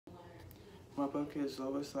My book is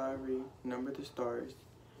Lois, Lowry, Number the Stars,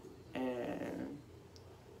 and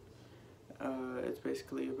it's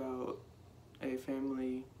basically about a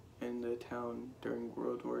family in the town during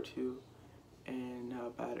World War II and how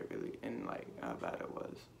bad it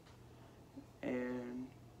was. And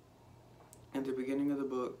at the beginning of the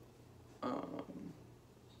book,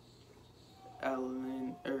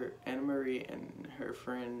 Anna Marie and her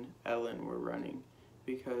friend Ellen were running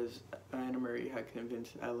because Anna Marie had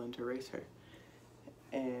convinced Ellen to race her.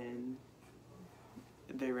 And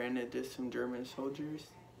they ran into some German soldiers,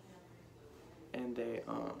 and they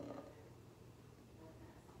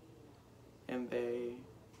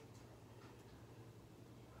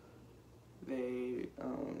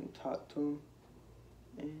talked to him,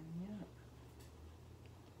 and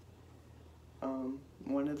yeah.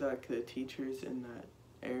 One of the teachers in that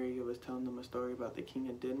area was telling them a story about the King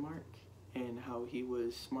of Denmark and how he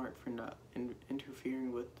was smart for not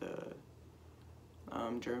interfering with the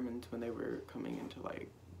Germans when they were coming into like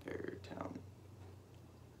their town.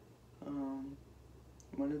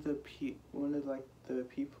 One of the people in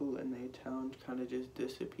the town kind of just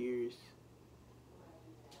disappears.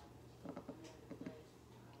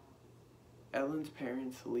 Ellen's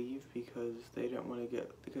parents leave because they didn't want to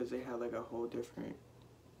because they had like a whole different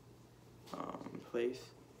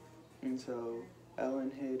place, and so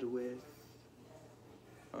Ellen hid with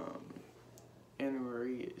Anna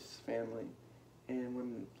Marie's family. And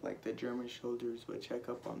when like the German soldiers would check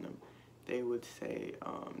up on them, they would say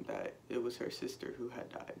that it was her sister who had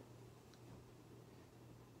died.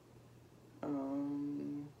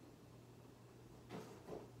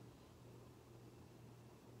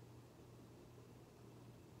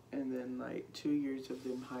 And then like 2 years of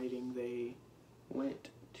them hiding, they went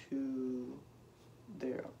to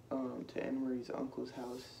their to Anna Marie's uncle's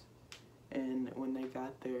house, and when they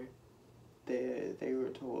got there, they were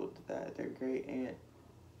told that their great aunt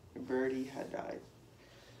Bertie had died.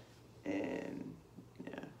 And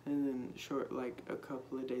yeah, and then a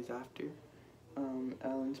couple of days after,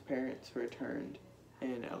 Ellen's parents returned,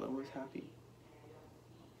 and Ellen was happy.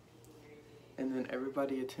 And then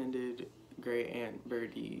everybody attended great aunt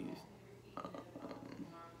Bertie's.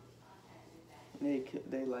 They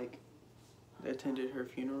attended her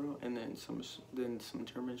funeral, and then some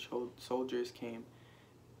German soldiers came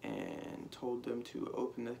and told them to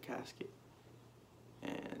open the casket.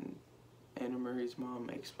 And Anna Marie's mom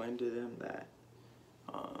explained to them that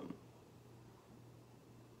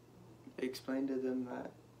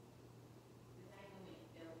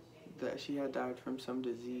that she had died from some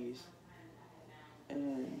disease,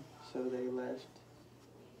 and so they left.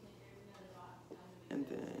 And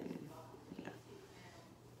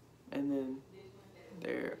then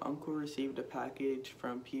their uncle received a package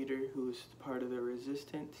from Peter, who was part of the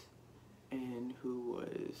resistance and who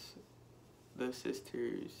was the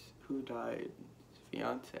sister's who died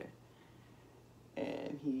fiance.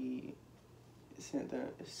 And he sent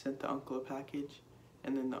the uncle a package,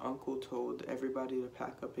 and then the uncle told everybody to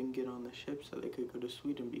pack up and get on the ship so they could go to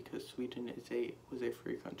Sweden, because Sweden was a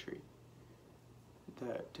free country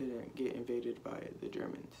that didn't get invaded by the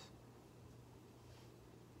Germans.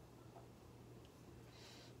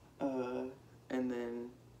 And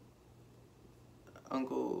then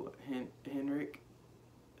Uncle Henrik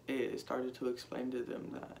started to explain to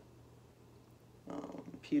them that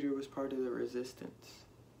Peter was part of the resistance,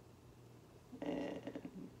 and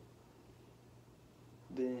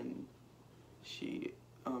then he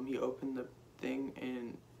opened the thing,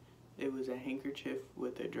 and it was a handkerchief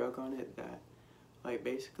with a drug on it that like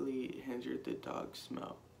basically hindered the dog's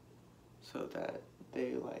smell, so that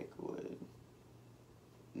they like would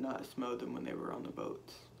not smell them when they were on the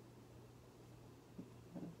boats.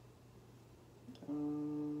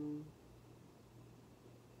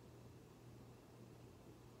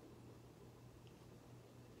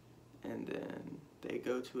 And then they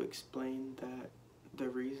go to explain that the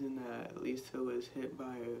reason that Lisa was hit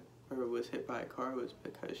by a car was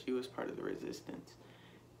because she was part of the resistance,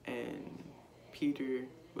 and Peter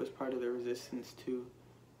was part of the resistance too,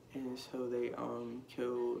 and so they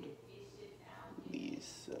killed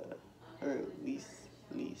Lisa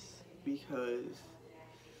because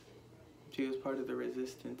she was part of the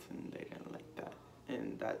resistance, and they didn't like that.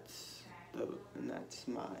 And that's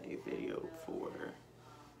my video for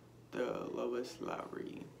the Lois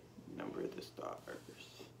Lowry Number the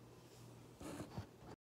Stars.